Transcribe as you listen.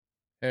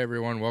Hey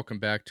everyone, welcome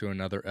back to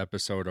another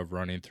episode of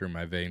Running Through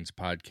My Veins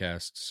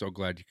podcast. So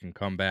glad you can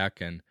come back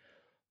and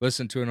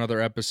listen to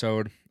another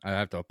episode. I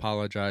have to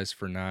apologize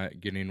for not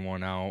getting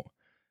one out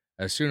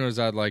as soon as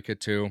I'd like it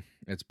to.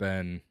 It's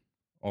been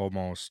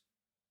it's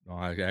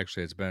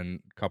been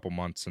a couple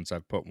months since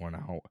I've put one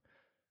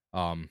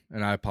out.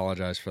 And I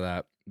apologize for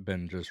that.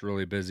 Been just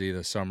really busy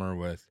this summer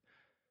with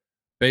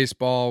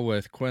baseball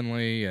with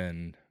Quinley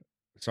and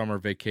summer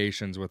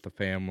vacations with the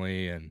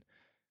family and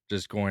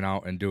just going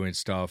out and doing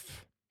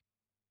stuff.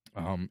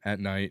 At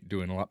night,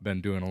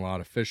 been doing a lot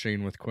of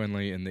fishing with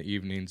Quinley in the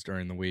evenings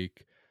during the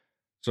week.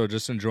 So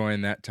just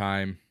enjoying that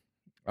time.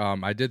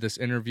 I did this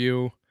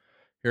interview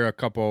here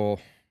it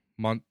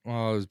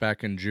was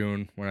back in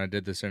June when I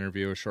did this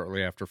interview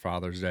shortly after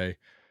Father's Day.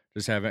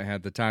 Just haven't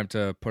had the time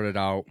to put it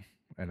out,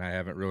 and I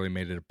haven't really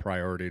made it a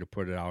priority to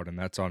put it out, and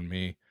that's on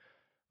me.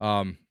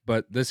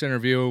 But this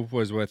interview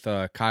was with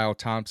Kyle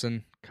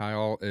Thompson.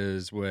 Kyle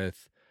is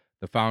with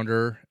the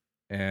founder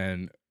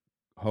and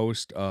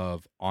host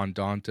of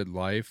Undaunted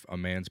Life, a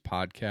man's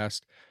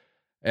podcast.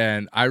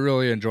 And I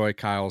really enjoy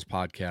Kyle's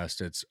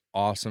podcast. It's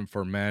awesome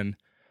for men,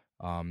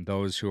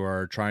 those who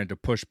are trying to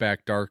push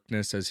back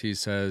darkness, as he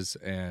says,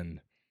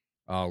 and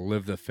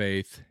live the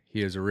faith.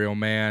 He is a real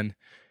man.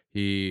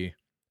 He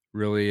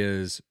really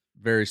is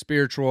very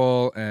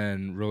spiritual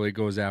and really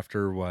goes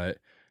after what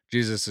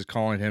Jesus is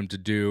calling him to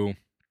do.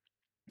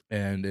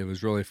 And it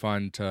was really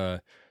fun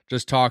to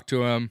just talk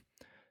to him.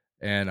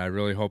 And I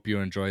really hope you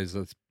enjoy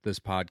this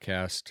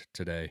podcast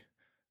today.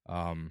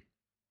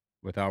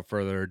 Without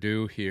further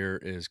ado, here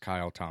is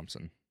Kyle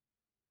Thompson.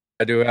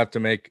 I do have to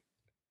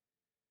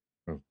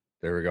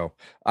there we go.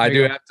 I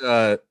do have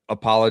to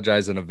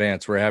apologize in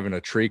advance. We're having a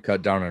tree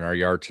cut down in our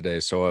yard today.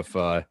 So if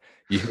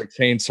you hear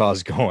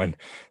chainsaws going,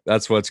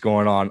 that's what's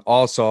going on.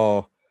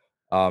 Also,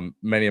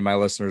 many of my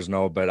listeners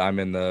know, but I'm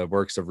in the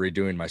works of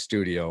redoing my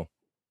studio.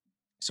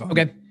 So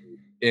I'm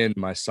in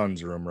my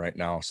son's room right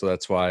now. So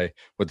that's why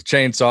with the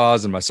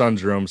chainsaws in my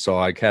son's room. So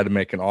I had to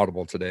make an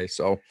audible today.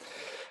 So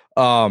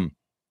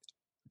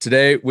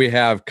today we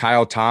have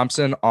Kyle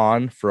Thompson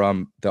on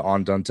from the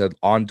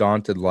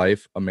Undaunted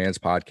Life, a man's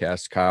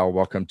podcast. Kyle,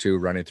 welcome to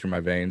Running Through My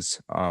Veins.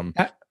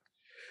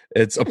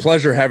 It's a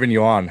pleasure having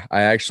you on.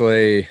 I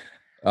actually,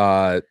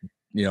 to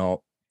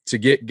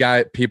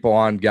get people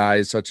on,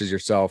 guys such as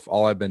yourself,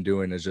 all I've been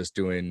doing is just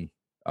doing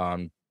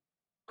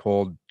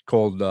cold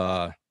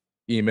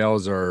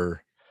emails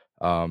or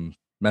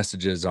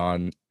messages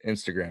on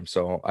Instagram.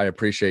 So I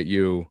appreciate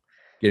you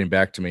getting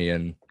back to me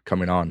and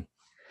coming on.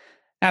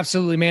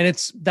 Absolutely, man.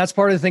 That's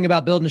part of the thing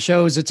about building a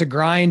show is it's a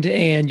grind,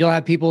 and you'll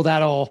have people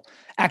that'll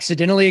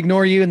accidentally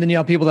ignore you, and then you'll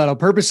have people that'll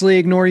purposely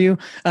ignore you.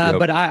 Yep.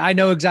 But I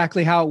know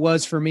exactly how it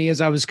was for me as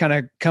I was kind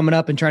of coming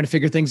up and trying to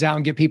figure things out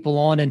and get people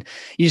on, and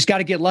you just got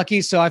to get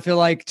lucky. So I feel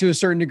like to a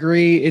certain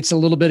degree, it's a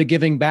little bit of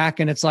giving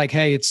back, and it's like,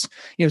 hey, it's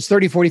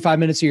 30, 45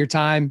 minutes of your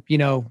time,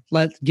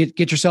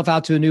 get yourself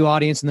out to a new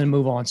audience and then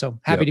move on. So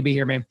happy to be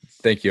here, man.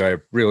 Thank you. I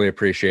really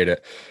appreciate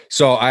it.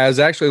 So I was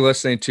actually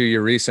listening to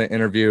your recent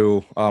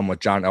interview with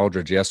John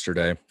Eldredge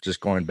yesterday, just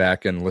going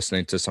back and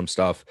listening to some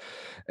stuff.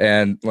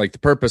 And like the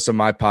purpose of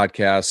my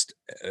podcast,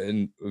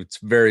 and it's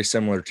very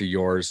similar to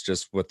yours,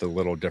 just with a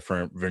little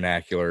different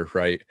vernacular,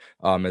 right?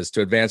 Is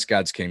to advance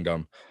God's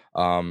kingdom.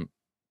 4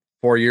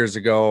 years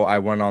ago, I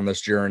went on this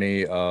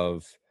journey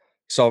of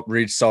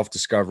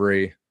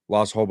self-discovery,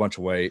 lost a whole bunch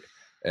of weight.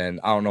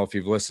 And I don't know if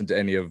you've listened to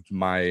any of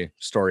my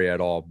story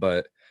at all,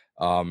 but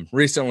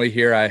recently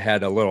here I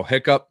had a little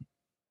hiccup.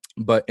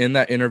 But in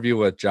that interview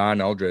with John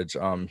Eldredge,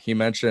 he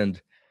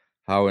mentioned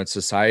how in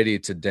society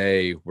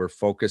today,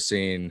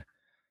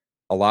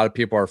 a lot of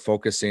people are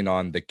focusing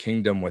on the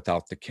kingdom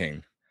without the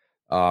king.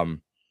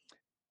 And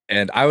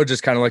I would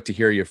just kind of like to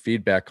hear your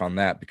feedback on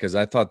that, because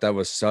I thought that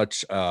was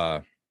such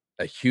a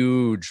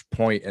huge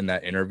point in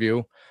that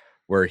interview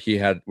where he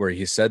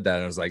said that.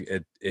 And it was like,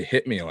 it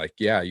hit me like,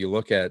 yeah, you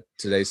look at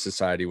today's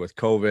society with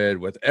COVID,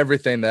 with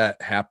everything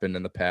that happened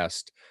in the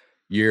past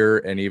year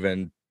and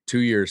even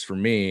 2 years for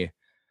me,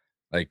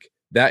 like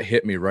that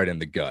hit me right in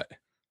the gut.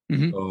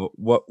 Mm-hmm.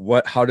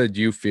 So how did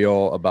you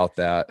feel about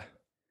that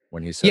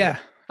when he said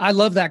that? I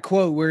love that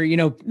quote where,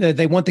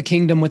 they want the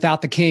kingdom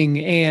without the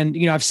king. And,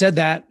 I've said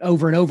that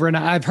over and over, and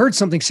I've heard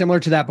something similar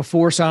to that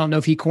before. So I don't know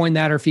if he coined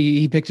that or if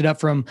he picked it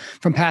up from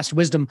past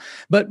wisdom,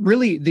 but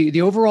really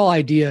the overall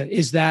idea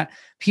is that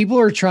people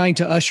are trying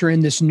to usher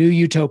in this new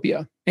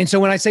utopia. And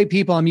so when I say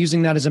people, I'm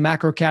using that as a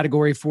macro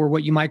category for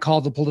what you might call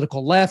the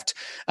political left,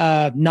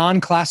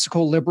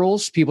 non-classical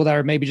liberals, people that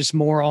are maybe just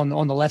more on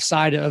the left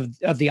side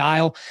of the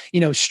aisle,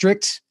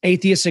 strict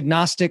atheist,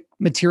 agnostic,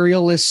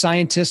 materialist,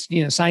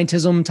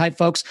 scientism type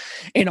folks.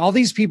 And all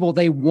these people,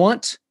 they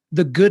want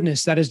the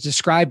goodness that is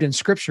described in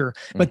scripture,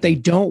 but they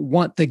don't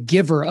want the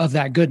giver of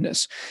that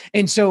goodness.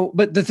 And so,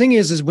 but the thing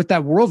is with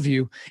that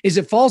worldview is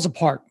it falls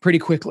apart pretty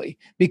quickly,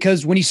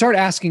 because when you start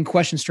asking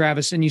questions,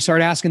 Travis, and you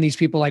start asking these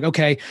people like,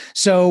 okay,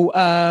 so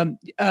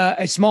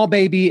a small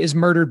baby is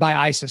murdered by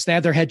ISIS. They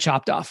had their head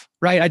chopped off,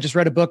 right? I just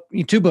read a book,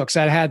 2 books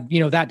that had,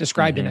 that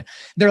described in it.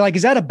 They're like,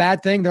 is that a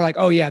bad thing? They're like,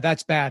 oh yeah,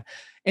 that's bad.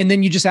 And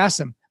then you just ask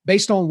them,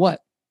 Based on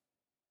what?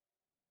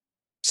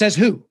 Says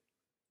who?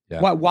 Yeah.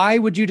 Why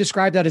would you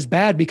describe that as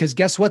bad? Because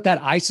guess what? That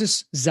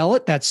ISIS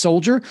zealot, that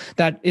soldier,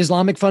 that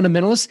Islamic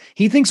fundamentalist,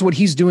 he thinks what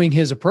he's doing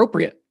is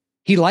appropriate.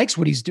 He likes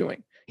what he's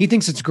doing. He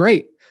thinks it's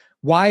great.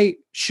 Why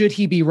should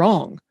he be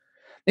wrong?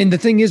 And the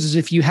thing is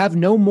if you have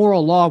no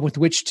moral law with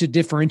which to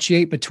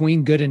differentiate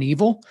between good and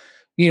evil,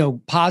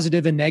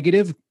 positive and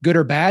negative, good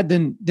or bad,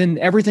 then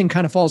everything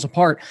kind of falls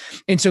apart.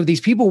 And so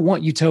these people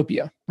want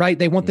utopia, right?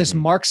 They want this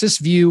Marxist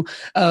view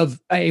of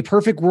a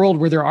perfect world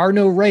where there are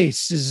no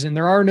races and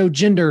there are no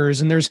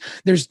genders and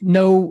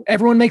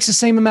everyone makes the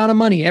same amount of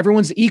money.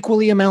 Everyone's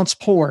equally amounts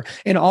poor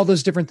and all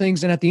those different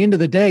things. And at the end of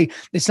the day,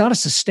 it's not a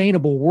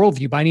sustainable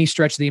worldview by any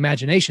stretch of the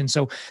imagination.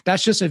 So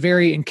that's just a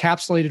very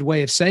encapsulated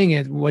way of saying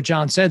it. What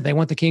John said, they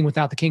want the king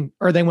without the king,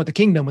 or they want the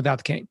kingdom without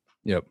the king.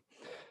 Yep.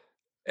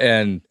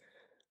 And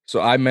so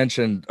I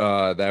mentioned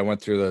that I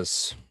went through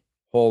this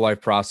whole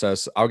life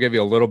process. I'll give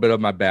you a little bit of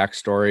my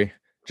backstory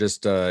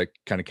just to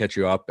kind of catch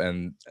you up.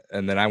 And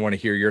then I want to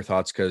hear your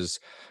thoughts because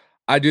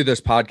I do this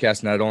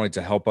podcast not only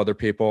to help other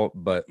people,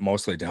 but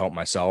mostly to help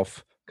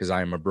myself because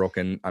I'm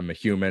a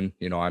human,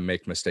 I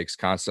make mistakes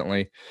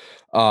constantly.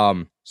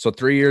 So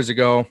 3 years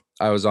ago,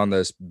 I was on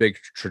this big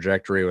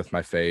trajectory with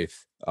my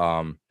faith.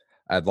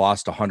 I'd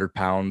lost 100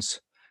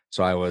 pounds.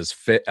 So I was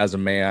fit as a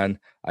man.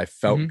 I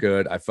felt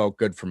good. I felt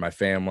good for my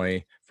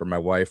family, for my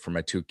wife, for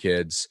my 2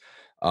 kids.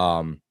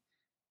 And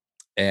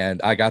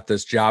I got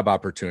this job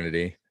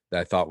opportunity that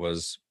I thought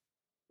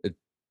it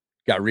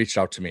got reached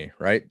out to me.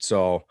 Right.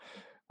 So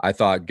I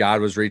thought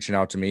God was reaching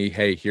out to me.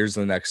 Hey, here's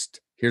the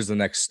next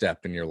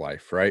step in your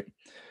life. Right.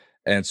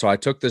 And so I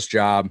took this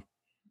job,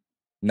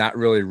 not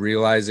really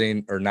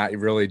realizing or not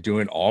really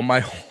doing all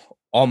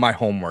my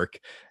homework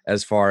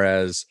as far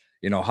as,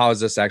 how is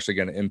this actually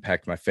going to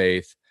impact my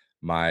faith,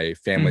 my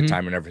family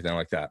time and everything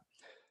like that.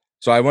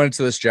 So I went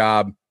into this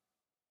job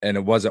and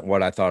it wasn't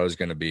what I thought it was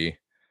going to be.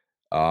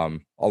 A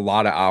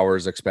lot of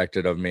hours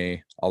expected of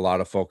me, a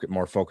lot of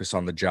more focus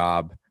on the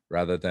job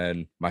rather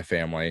than my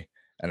family.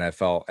 And I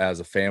felt as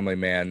a family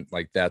man,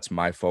 like that's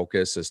my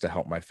focus is to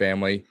help my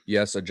family.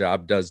 Yes, a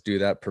job does do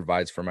that,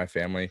 provides for my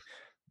family,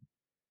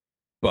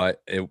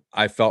 but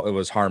I felt it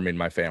was harming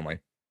my family.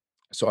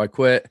 So I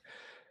quit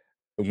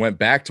and went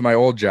back to my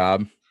old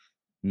job,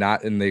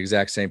 not in the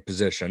exact same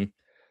position.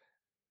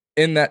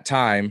 In that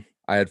time,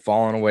 I had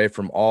fallen away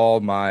from all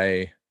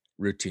my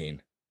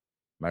routine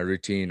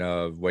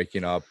of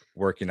waking up,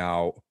 working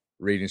out,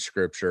 reading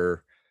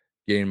scripture,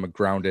 getting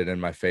grounded in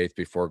my faith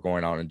before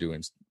going out and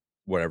doing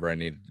whatever I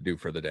needed to do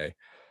for the day.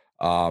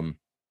 So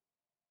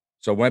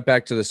I went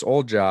back to this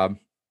old job.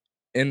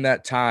 In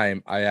that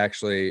time,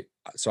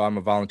 so I'm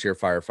a volunteer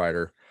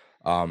firefighter.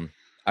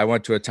 I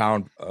went to a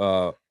town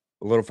a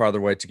little farther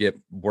away to get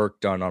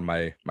work done on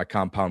my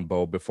compound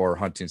bow before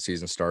hunting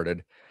season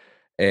started.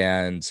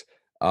 And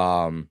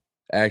I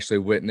actually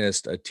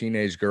witnessed a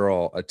teenage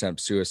girl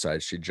attempt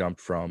suicide. She jumped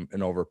from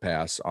an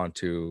overpass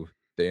onto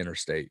the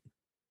interstate.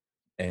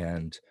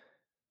 And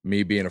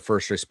me being a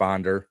first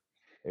responder,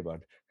 hey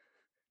bud,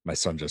 my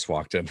son just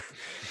walked in.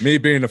 Me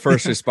being a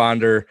first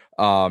responder,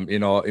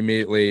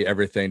 immediately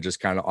everything just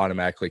kind of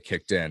automatically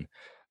kicked in.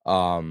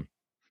 I've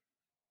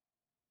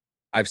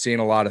seen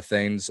a lot of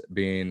things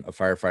being a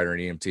firefighter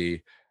and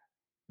EMT.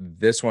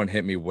 This one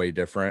hit me way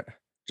different.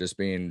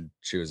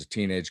 She was a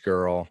teenage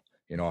girl,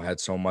 had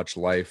so much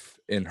life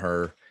in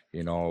her,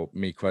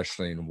 me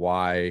questioning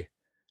why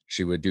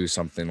she would do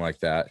something like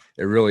that.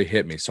 It really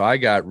hit me. So I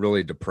got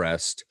really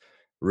depressed,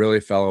 really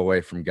fell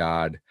away from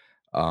God.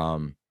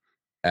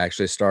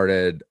 Actually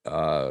started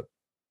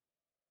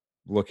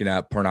looking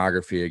at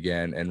pornography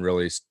again and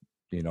really,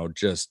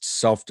 just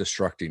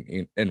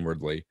self-destructing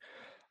inwardly.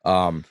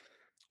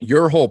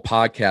 Your whole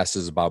podcast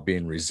is about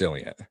being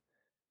resilient,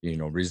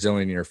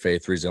 resilient in your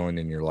faith, resilient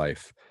in your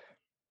life.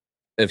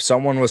 If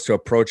someone was to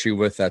approach you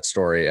with that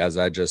story, as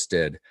I just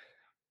did,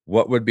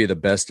 what would be the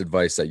best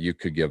advice that you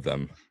could give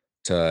them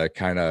to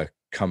kind of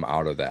come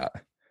out of that?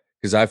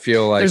 Because I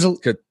feel like,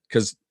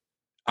 because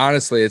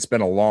honestly, it's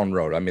been a long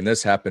road. I mean,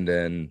 this happened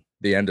in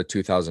the end of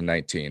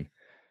 2019.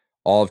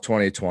 All of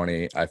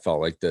 2020, I felt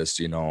like this,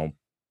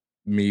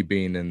 me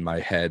being in my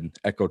head,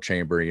 echo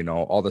chamber,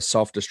 all the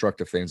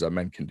self-destructive things that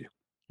men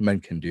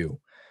can do.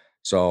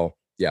 So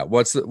yeah,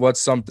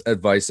 what's some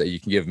advice that you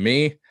can give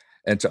me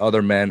and to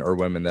other men or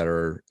women that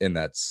are in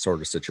that sort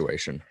of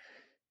situation?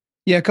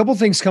 Yeah, a couple of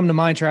things come to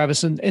mind,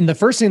 Travis. And the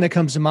first thing that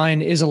comes to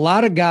mind is a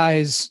lot of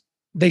guys,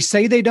 they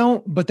say they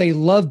don't, but they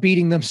love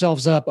beating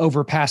themselves up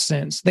over past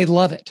sins. They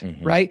love it,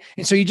 right?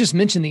 And so you just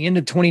mentioned the end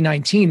of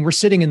 2019. We're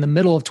sitting in the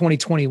middle of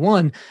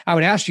 2021. I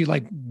would ask you,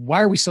 like,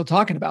 why are we still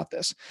talking about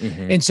this?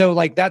 And so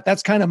like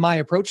that's kind of my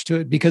approach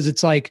to it, because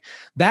it's like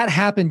that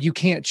happened. You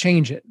can't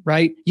change it,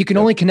 right? You can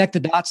only connect the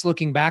dots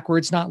looking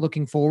backwards, not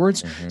looking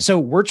forwards. So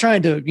we're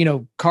trying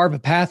to, carve a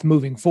path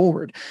moving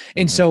forward.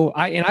 And so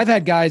I've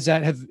had guys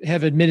that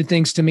have admitted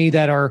things to me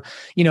that are,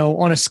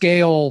 on a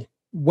scale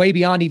way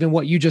beyond even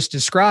what you just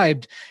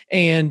described.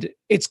 And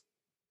it's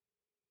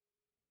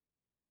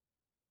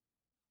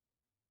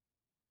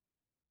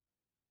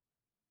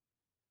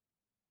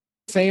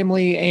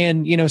family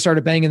and,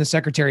 started banging the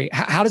secretary.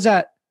 How does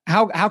that,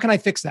 how can I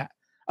fix that?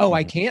 Oh,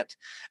 I can't.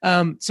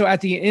 So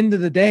at the end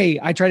of the day,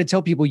 I try to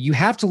tell people you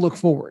have to look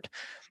forward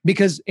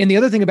and the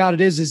other thing about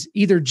it is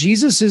either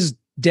Jesus's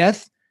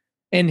death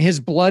and his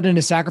blood and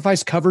his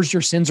sacrifice covers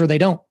your sins or they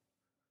don't.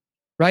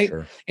 Right.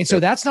 Sure. And so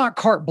that's not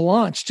carte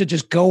blanche to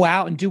just go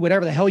out and do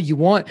whatever the hell you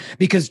want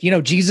because,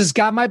 Jesus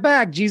got my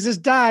back. Jesus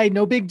died.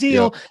 No big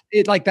deal.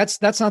 Yep.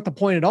 That's not the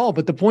point at all.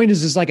 But the point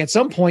is like at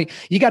some point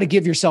you got to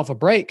give yourself a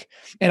break.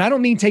 And I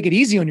don't mean take it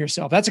easy on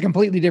yourself. That's a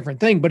completely different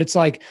thing. But it's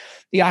like,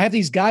 I have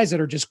these guys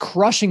that are just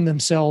crushing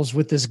themselves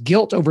with this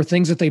guilt over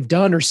things that they've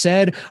done or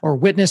said or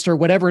witnessed or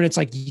whatever. And it's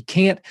like, you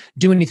can't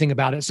do anything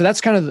about it. So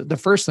that's kind of the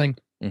first thing.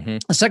 Mm-hmm.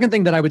 The second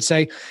thing that I would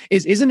say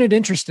is, isn't it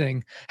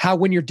interesting how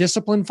when your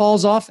discipline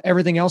falls off,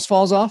 everything else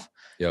falls off?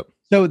 Yep.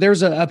 So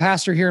there's a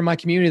pastor here in my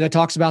community that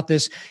talks about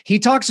this. He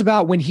talks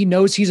about when he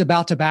knows he's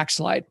about to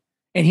backslide,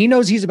 and he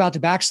knows he's about to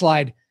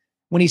backslide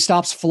when he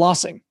stops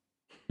flossing,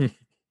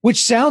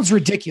 which sounds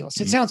ridiculous.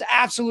 It sounds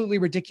absolutely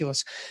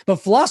ridiculous, but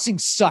flossing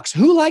sucks.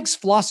 Who likes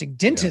flossing?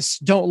 Dentists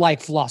don't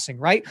like flossing,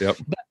 right? Yep.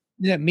 But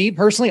me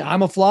personally,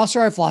 I'm a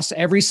flosser. I floss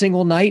every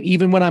single night,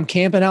 even when I'm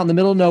camping out in the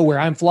middle of nowhere.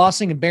 I'm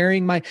flossing and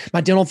burying my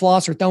dental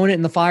floss or throwing it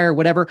in the fire or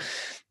whatever.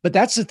 But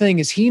that's the thing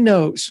is he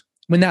knows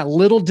when that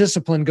little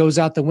discipline goes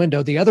out the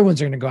window, the other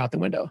ones are going to go out the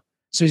window.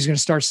 So he's going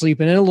to start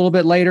sleeping in a little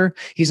bit later.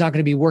 He's not going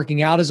to be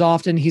working out as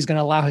often. He's going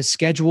to allow his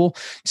schedule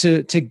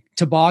to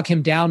bog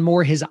him down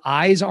more. His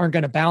eyes aren't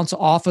going to bounce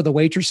off of the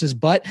waitress's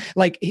butt.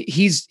 Like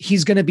he's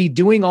going to be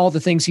doing all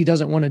the things he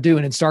doesn't want to do.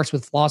 And it starts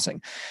with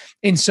flossing.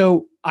 And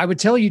so I would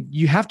tell you,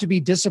 you have to be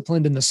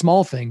disciplined in the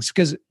small things,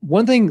 because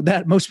one thing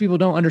that most people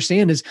don't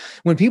understand is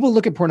when people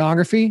look at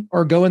pornography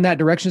or go in that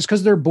direction, it's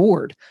because they're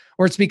bored,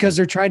 or it's because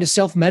they're trying to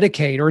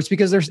self-medicate, or it's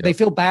because they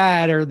feel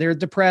bad or they're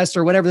depressed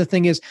or whatever the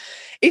thing is.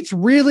 It's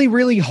really,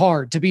 really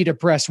hard to be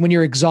depressed when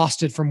you're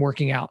exhausted from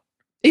working out.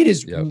 It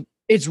is. Yep.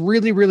 It's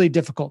really, really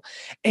difficult.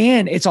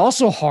 And it's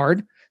also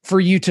hard for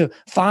you to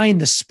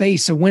find the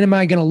space of when am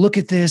I going to look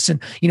at this?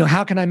 And,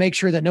 how can I make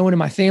sure that no one in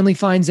my family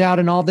finds out,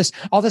 and all this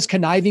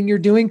conniving you're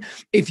doing?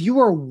 If you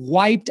are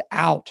wiped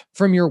out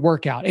from your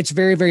workout, it's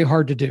very, very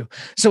hard to do.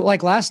 So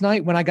like last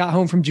night when I got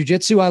home from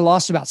jujitsu, I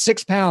lost about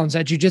 6 pounds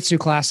at jujitsu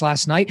class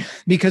last night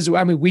because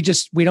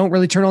we don't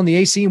really turn on the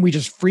AC and we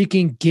just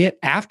freaking get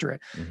after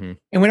it. Mm-hmm.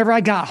 And whenever I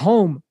got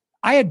home,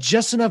 I had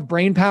just enough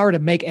brain power to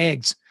make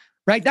eggs.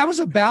 Right. That was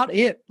about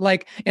it.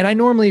 And I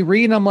normally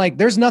read and I'm like,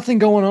 there's nothing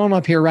going on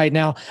up here right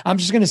now. I'm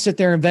just going to sit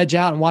there and veg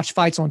out and watch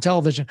fights on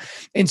television.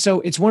 And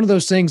so it's one of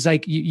those things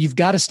like you've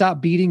got to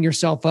stop beating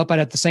yourself up. But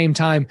at the same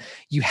time,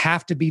 you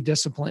have to be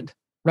disciplined.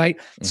 Right.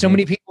 Mm-hmm. So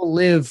many people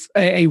live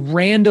a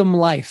random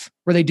life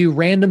where they do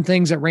random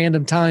things at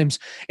random times.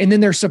 And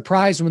then they're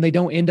surprised when they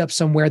don't end up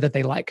somewhere that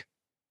they like.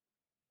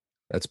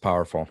 That's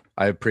powerful.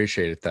 I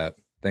appreciate that.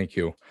 Thank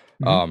you.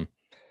 Mm-hmm.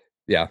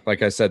 Yeah,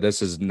 like I said,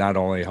 this is not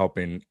only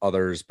helping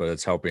others, but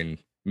it's helping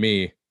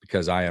me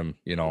because I am,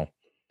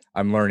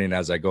 I'm learning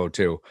as I go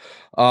too.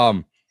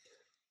 So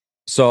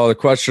the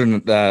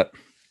question that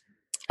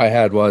I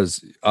had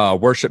was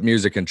worship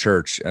music in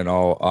church and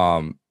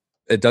all.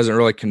 It doesn't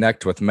really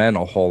connect with men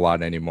a whole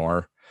lot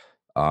anymore,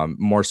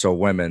 more so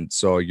women.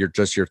 So your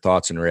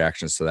thoughts and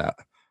reactions to that.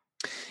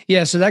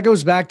 Yeah, so that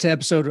goes back to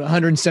episode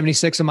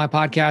 176 of my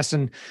podcast.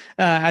 And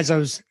as I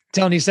was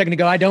telling you a second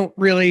ago, I don't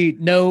really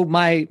know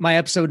my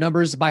episode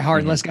numbers by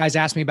heart unless guys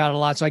ask me about it a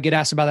lot. So I get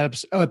asked about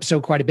that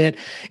episode quite a bit.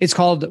 It's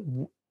called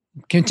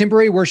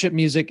Contemporary Worship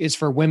Music is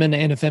for Women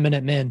and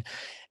Effeminate Men.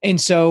 And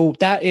so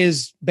that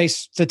is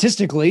based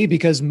statistically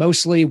because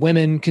mostly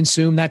women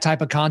consume that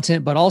type of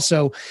content. But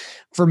also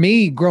for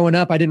me growing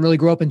up, I didn't really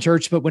grow up in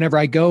church, but whenever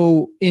I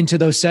go into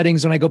those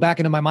settings, when I go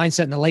back into my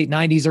mindset in the late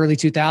 90s, early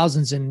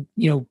 2000s, and,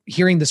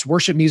 hearing this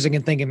worship music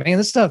and thinking, man,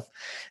 this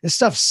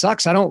stuff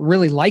sucks. I don't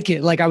really like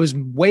it. Like I was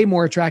way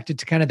more attracted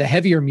to kind of the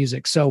heavier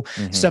music. So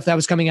stuff that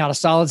was coming out of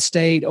Solid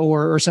State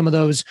or some of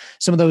those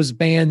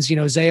bands,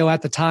 Zao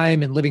at the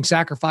time and Living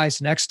Sacrifice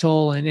and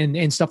Extol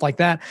and stuff like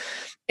that.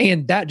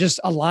 And that just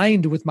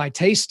aligned with my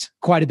taste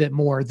quite a bit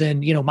more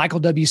than, Michael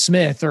W.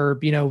 Smith or,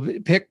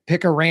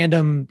 pick a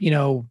random,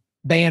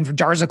 band from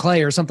Jars of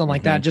Clay or something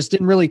like that. Just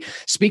didn't really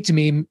speak to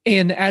me.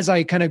 And as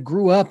I kind of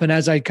grew up and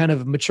as I kind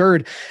of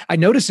matured, I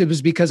noticed it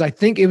was because I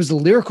think it was the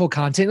lyrical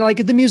content.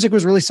 Like the music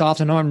was really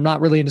soft. I know I'm not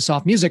really into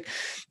soft music,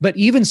 but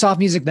even soft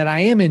music that I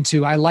am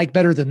into, I like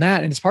better than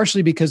that. And it's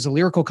partially because the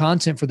lyrical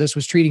content for this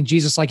was treating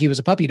Jesus like he was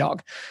a puppy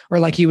dog or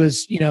like he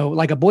was,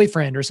 like a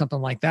boyfriend or something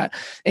like that.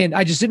 And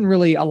I just didn't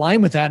really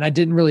align with that. And I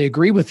didn't really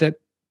agree with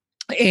it.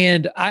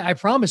 And I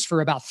promised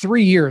for about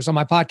 3 years on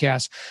my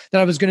podcast that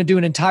I was going to do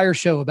an entire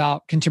show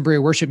about contemporary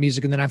worship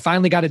music. And then I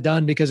finally got it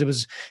done because it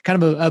was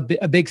kind of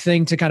a big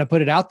thing to kind of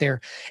put it out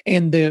there.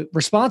 And the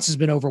response has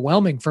been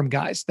overwhelming from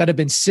guys that have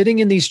been sitting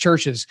in these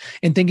churches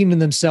and thinking to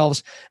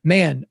themselves,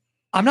 man,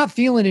 I'm not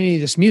feeling any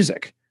of this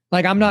music.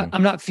 Like I'm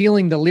not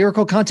feeling the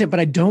lyrical content, but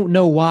I don't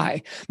know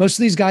why. Most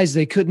of these guys,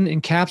 they couldn't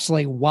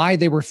encapsulate why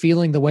they were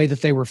feeling the way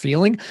that they were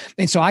feeling.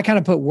 And so I kind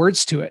of put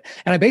words to it.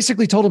 And I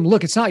basically told them,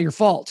 look, it's not your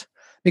fault.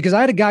 because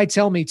I had a guy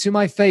tell me to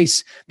my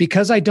face,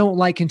 because I don't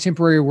like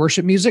contemporary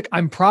worship music,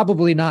 I'm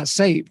probably not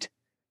saved.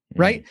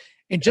 Right.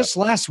 And just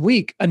last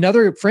week,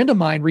 another friend of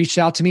mine reached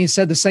out to me and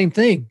said the same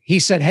thing. He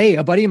said, hey,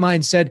 a buddy of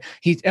mine said,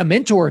 a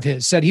mentor of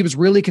his said he was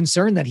really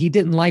concerned that he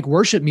didn't like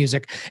worship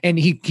music, and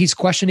he's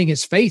questioning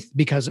his faith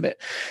because of it.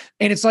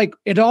 And it's like,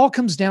 it all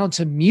comes down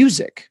to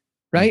music,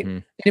 right?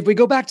 And if we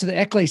go back to the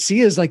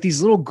ecclesias, like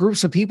these little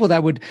groups of people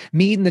that would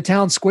meet in the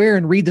town square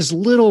and read this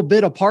little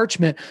bit of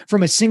parchment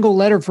from a single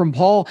letter from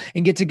Paul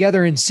and get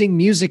together and sing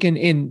music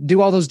and do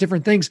all those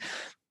different things.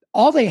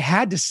 All they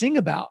had to sing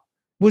about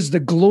was the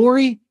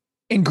glory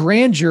and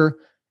grandeur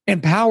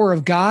and power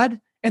of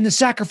God and the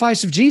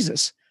sacrifice of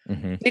Jesus.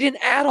 They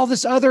didn't add all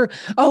this other,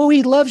 oh,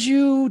 he loves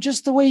you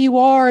just the way you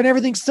are, and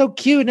everything's so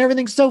cute and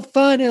everything's so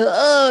fun. And,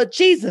 oh,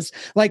 Jesus.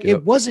 Like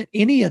it wasn't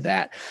any of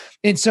that.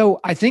 And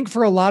so I think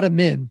for a lot of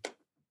men,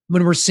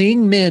 when we're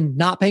seeing men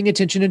not paying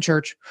attention in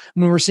church,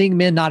 when we're seeing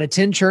men not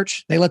attend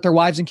church, they let their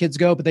wives and kids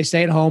go, but they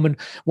stay at home and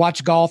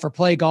watch golf or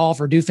play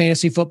golf or do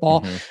fantasy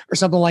football or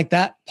something like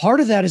that. Part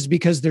of that is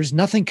because there's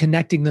nothing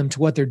connecting them to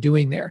what they're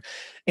doing there.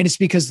 And it's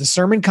because the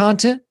sermon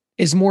content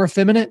is more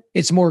effeminate.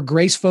 It's more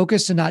grace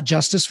focused and not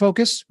justice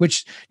focused,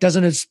 which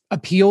doesn't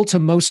appeal to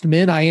most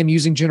men. I am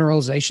using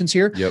generalizations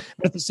here,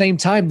 but at the same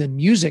time, the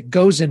music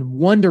goes in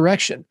one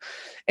direction.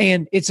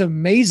 And it's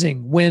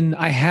amazing when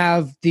I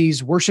have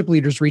these worship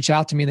leaders reach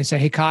out to me and they say,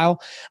 hey,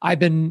 Kyle, I've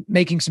been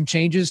making some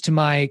changes to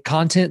my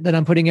content that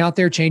I'm putting out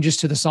there, changes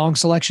to the song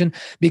selection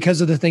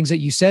because of the things that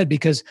you said,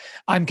 because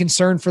I'm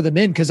concerned for the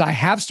men, because I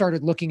have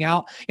started looking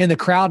out in the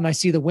crowd and I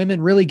see the women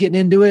really getting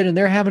into it and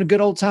they're having a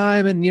good old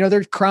time and,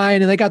 they're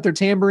crying and they got their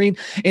tambourine.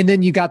 And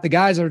then you got the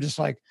guys that are just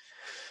like,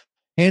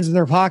 hands in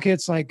their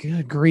pockets, like,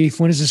 good grief,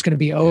 when is this going to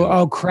be?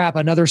 Oh, crap,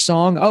 another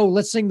song. Oh,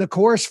 let's sing the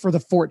chorus for the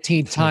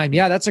 14th time.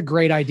 Yeah, that's a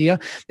great idea.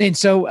 And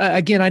so,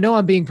 again, I know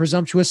I'm being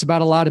presumptuous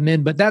about a lot of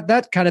men, but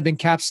that kind of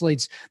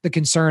encapsulates the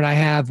concern I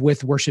have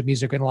with worship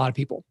music and a lot of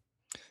people.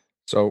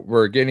 So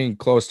we're getting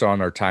close to on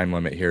our time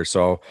limit here.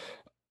 So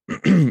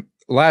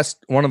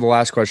one of the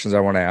last questions I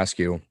want to ask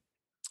you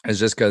is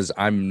just because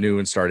I'm new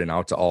and starting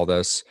out to all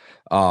this.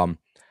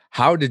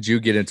 How did you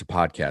get into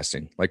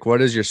podcasting? Like,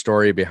 what is your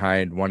story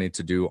behind wanting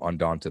to do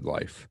Undaunted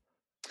Life?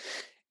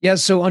 Yeah,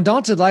 so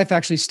Undaunted Life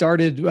actually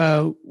started,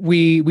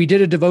 we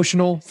did a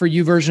devotional for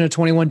YouVersion, a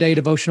 21-day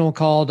devotional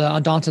called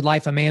Undaunted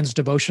Life, a man's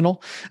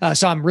devotional.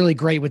 So I'm really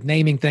great with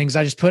naming things.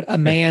 I just put a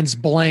man's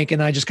blank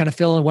and I just kind of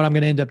fill in what I'm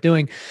going to end up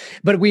doing.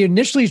 But we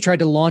initially tried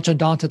to launch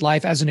Undaunted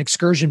Life as an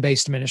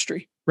excursion-based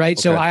ministry, right?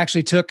 Okay. So I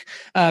actually took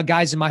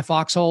guys in my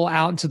foxhole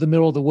out into the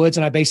middle of the woods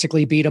and I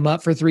basically beat them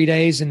up for 3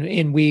 days.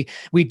 And we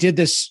did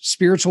this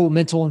spiritual,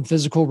 mental, and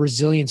physical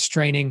resilience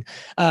training.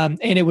 And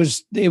it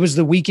was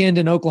the weekend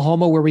in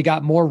Oklahoma where we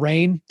got more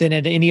rain than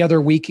at any other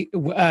week,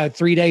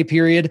 3-day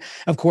period,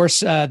 of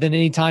course, than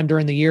any time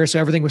during the year. So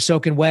everything was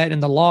soaking wet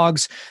and the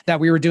logs that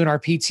we were doing our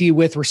PT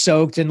with were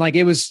soaked. And like,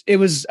 it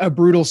was a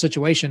brutal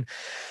situation,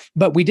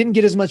 but we didn't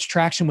get as much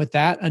traction with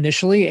that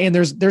initially. And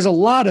there's a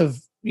lot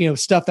of,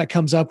 stuff that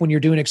comes up when you're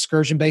doing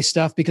excursion-based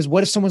stuff, because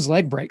what if someone's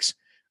leg breaks?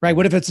 Right?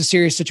 What if it's a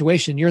serious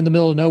situation? You're in the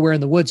middle of nowhere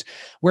in the woods.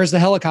 Where's the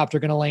helicopter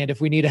going to land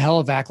if we need a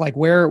helivac? Like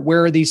where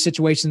are these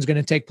situations going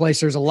to take place?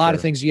 There's a lot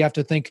of things you have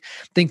to think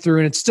through.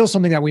 And it's still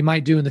something that we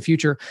might do in the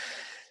future.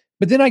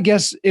 But then I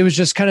guess it was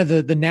just kind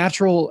of the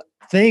natural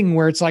thing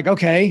where it's like,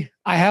 okay,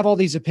 I have all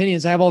these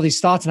opinions, I have all these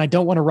thoughts, and I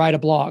don't want to write a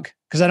blog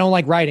because I don't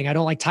like writing. I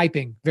don't like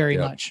typing very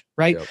much.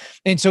 Right.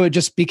 And so it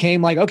just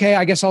became like, okay,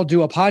 I guess I'll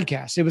do a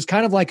podcast. It was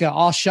kind of like a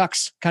all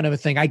shucks kind of a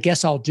thing. I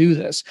guess I'll do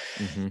this.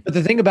 But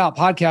the thing about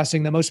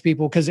podcasting that most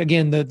people, because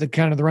again, the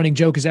kind of the running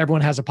joke is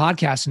everyone has a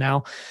podcast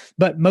now,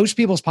 but most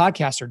people's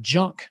podcasts are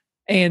junk.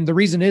 And the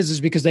reason is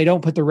because they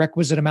don't put the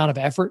requisite amount of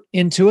effort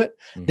into it.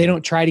 They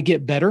don't try to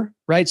get better,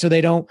 right? So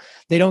they don't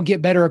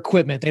get better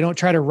equipment. They don't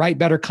try to write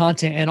better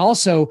content. And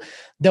also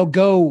they'll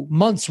go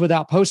months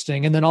without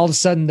posting. And then all of a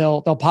sudden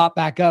they'll pop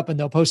back up and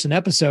they'll post an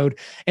episode.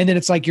 And then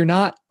it's like, you're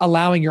not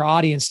allowing your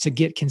audience to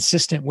get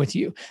consistent with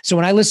you. So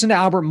when I listen to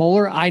Albert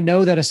Mohler, I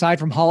know that aside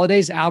from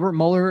holidays, Albert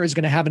Mohler is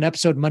going to have an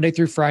episode Monday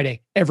through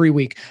Friday every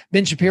week.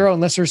 Ben Shapiro,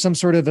 unless there's some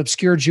sort of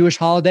obscure Jewish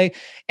holiday,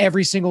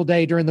 every single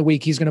day during the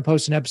week, he's going to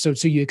post an episode.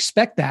 So you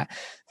expect that.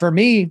 For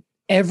me,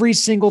 every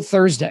single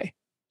Thursday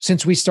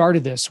since we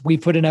started this, we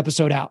put an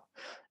episode out.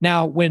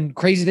 Now, when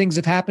crazy things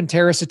have happened,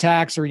 terrorist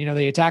attacks or,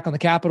 the attack on the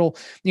Capitol,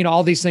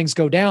 all these things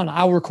go down,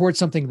 I'll record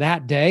something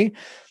that day.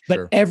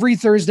 But every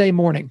Thursday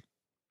morning,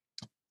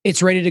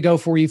 it's ready to go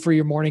for you for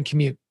your morning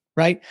commute,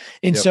 right?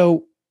 And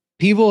so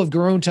people have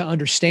grown to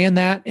understand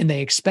that and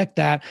they expect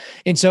that.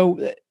 And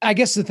so I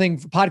guess the thing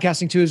for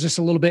podcasting too is just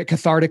a little bit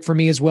cathartic for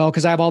me as well,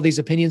 because I have all these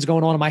opinions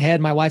going on in my head.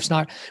 My wife's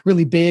not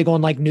really big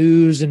on like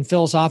news and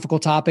philosophical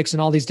topics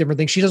and all these different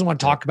things. She doesn't want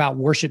to talk about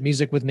worship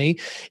music with me.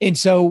 And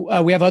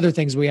so we have other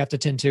things we have to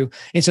tend to.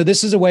 And so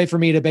this is a way for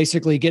me to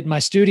basically get in my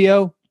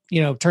studio,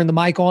 turn the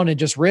mic on and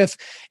just riff.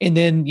 And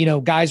then,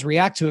 guys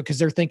react to it because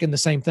they're thinking the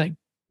same thing.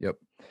 Yep.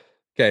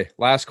 Okay.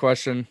 Last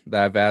question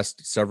that I've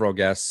asked several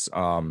guests.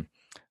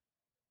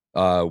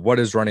 what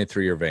is running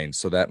through your veins?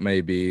 So that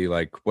may be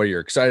like what you're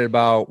excited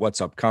about,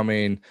 what's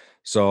upcoming,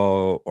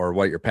 or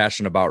what you're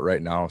passionate about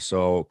right now.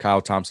 So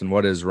Kyle Thompson,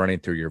 what is running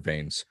through your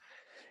veins?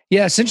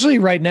 Yeah, essentially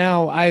right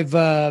now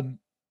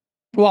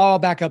I'll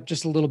back up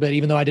just a little bit,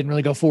 even though I didn't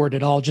really go forward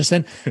at all just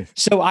then.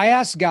 So I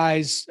asked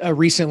guys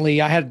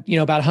recently, I had,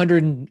 about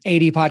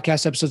 180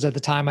 podcast episodes at the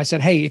time. I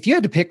said, hey, if you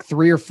had to pick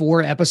 3 or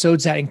 4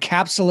 episodes that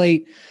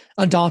encapsulate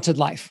Undaunted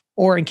Life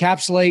or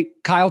encapsulate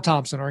Kyle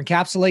Thompson or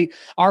encapsulate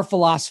our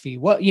philosophy,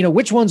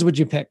 which ones would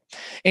you pick?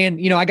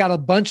 And, I got a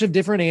bunch of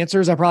different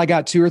answers. I probably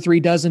got 2 or 3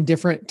 dozen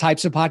different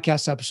types of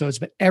podcast episodes,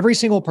 but every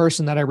single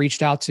person that I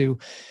reached out to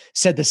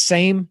said the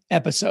same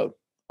episode.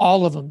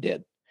 All of them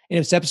did. And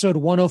it's episode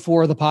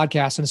 104 of the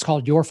podcast, and it's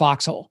called Your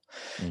Foxhole.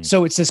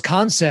 So it's this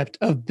concept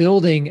of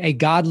building a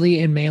godly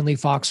and manly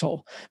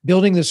foxhole,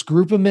 building this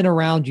group of men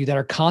around you that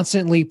are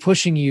constantly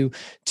pushing you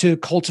to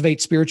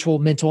cultivate spiritual,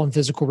 mental, and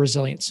physical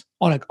resilience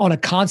on a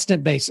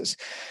constant basis.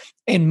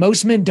 And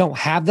most men don't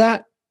have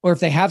that, or if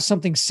they have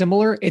something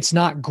similar, it's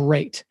not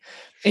great.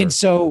 Sure. And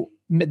so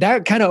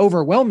that kind of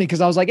overwhelmed me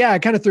because I was like, yeah, I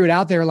kind of threw it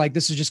out there. Like,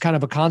 this is just kind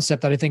of a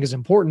concept that I think is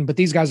important. But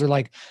these guys are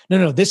like,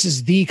 no, this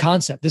is the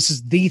concept. This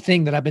is the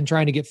thing that I've been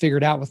trying to get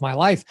figured out with my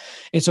life.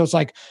 And so it's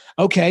like,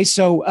 okay,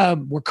 so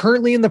we're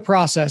currently in the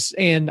process,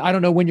 and I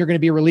don't know when you're going to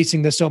be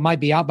releasing this, so it might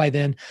be out by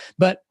then,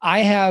 but I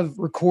have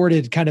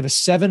recorded kind of a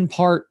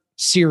 7-part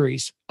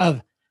series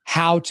of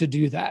how to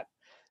do that.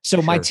 So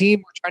my team,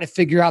 we're trying to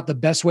figure out the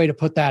best way to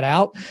put that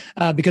out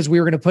because we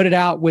were going to put it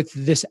out with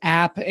this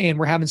app, and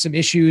we're having some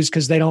issues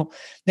because they don't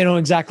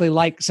exactly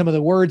like some of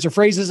the words or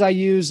phrases I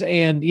use.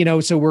 And,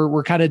 so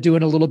we're kind of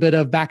doing a little bit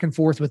of back and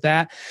forth with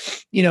that.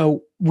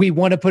 We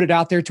want to put it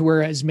out there to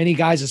where as many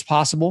guys as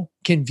possible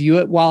can view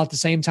it, while at the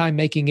same time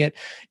making it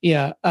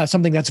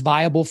something that's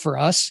viable for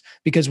us,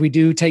 because we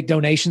do take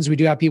donations. We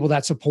do have people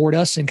that support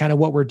us and kind of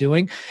what we're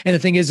doing. And the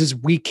thing is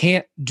we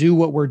can't do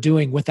what we're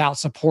doing without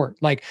support.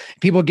 Like,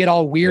 people get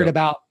all weird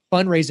about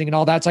fundraising and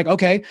all that. It's like,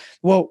 okay,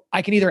 well,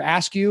 I can either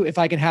ask you if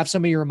I can have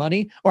some of your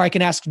money, or I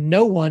can ask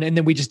no one, and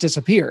then we just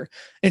disappear.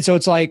 And so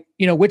it's like,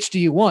 which do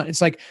you want?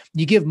 It's like,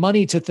 you give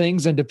money to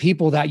things and to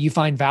people that you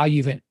find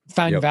value in.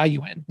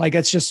 Like,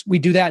 it's just, we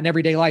do that in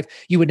everyday life.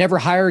 You would never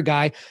hire a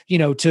guy,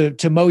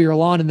 to mow your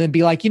lawn and then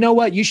be like, you know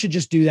what, you should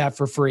just do that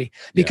for free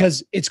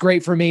because it's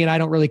great for me and I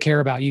don't really care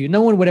about you.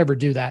 No one would ever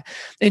do that.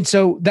 And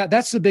so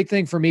that's the big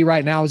thing for me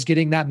right now, is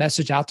getting that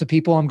message out to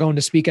people. I'm going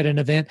to speak at an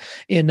event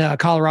in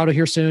Colorado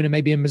here soon, and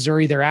maybe in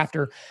Missouri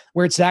thereafter,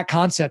 where it's that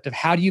concept of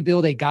how do you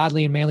build a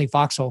godly and manly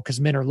foxhole? Because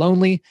men are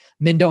lonely.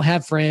 Men don't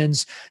have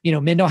friends.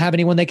 Men don't have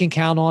anyone they can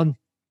count on.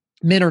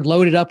 Men are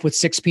loaded up with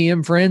 6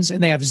 p.m. friends,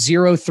 and they have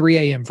 0 3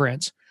 a.m.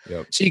 friends.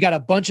 Yep. So you got a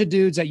bunch of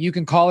dudes that you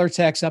can call or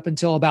text up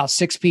until about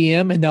 6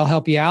 p.m. and they'll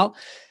help you out.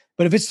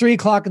 But if it's 3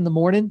 o'clock in the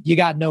morning, you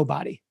got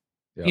nobody.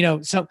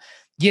 Yep. So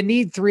you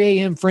need 3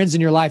 a.m. friends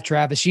in your life,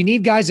 Travis. You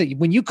need guys that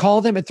when you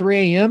call them at 3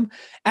 a.m.,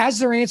 as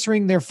they're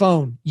answering their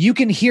phone, you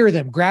can hear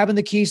them grabbing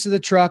the keys to the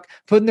truck,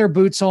 putting their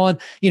boots on,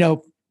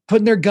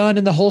 putting their gun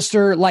in the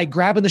holster, like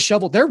grabbing the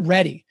shovel. They're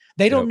ready.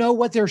 They don't know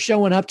what they're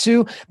showing up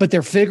to, but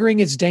they're figuring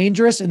it's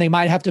dangerous and they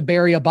might have to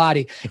bury a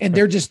body. And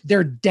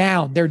they're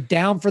down. They're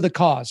down for the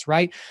cause,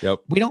 right? Yep.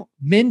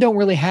 Men don't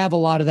really have a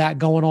lot of that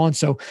going on.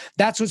 So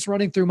that's what's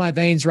running through my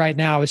veins right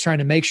now, is trying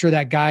to make sure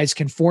that guys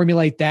can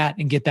formulate that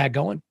and get that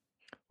going.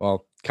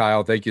 Well,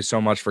 Kyle, thank you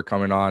so much for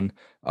coming on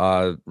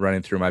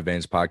Running Through My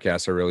Veins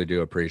podcast. I really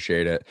do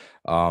appreciate it.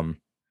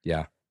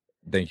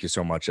 Thank you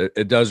so much.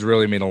 It does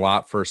really mean a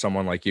lot for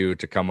someone like you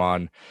to come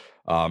on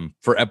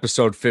for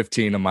episode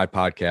 15 of my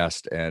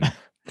podcast. And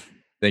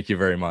thank you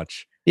very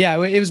much.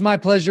 Yeah, it was my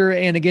pleasure.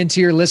 And again, to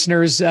your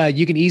listeners,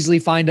 you can easily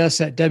find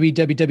us at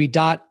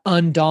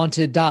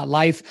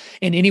www.undaunted.life,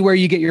 and anywhere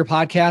you get your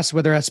podcasts,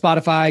 whether at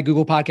Spotify,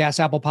 Google Podcasts,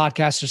 Apple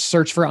Podcasts, just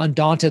search for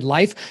Undaunted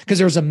Life, because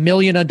there's a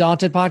million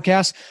Undaunted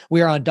podcasts.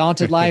 We are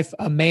Undaunted Life,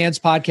 a man's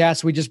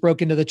podcast. We just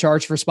broke into the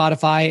charts for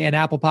Spotify and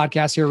Apple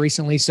Podcasts here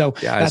recently. So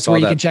that's where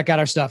you can check out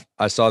our stuff.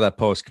 I saw that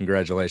post.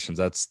 Congratulations.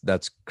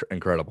 That's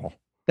incredible.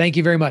 Thank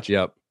you very much.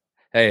 Yep.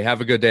 Hey, have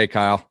a good day,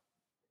 Kyle.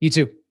 You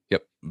too.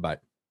 Yep. Bye.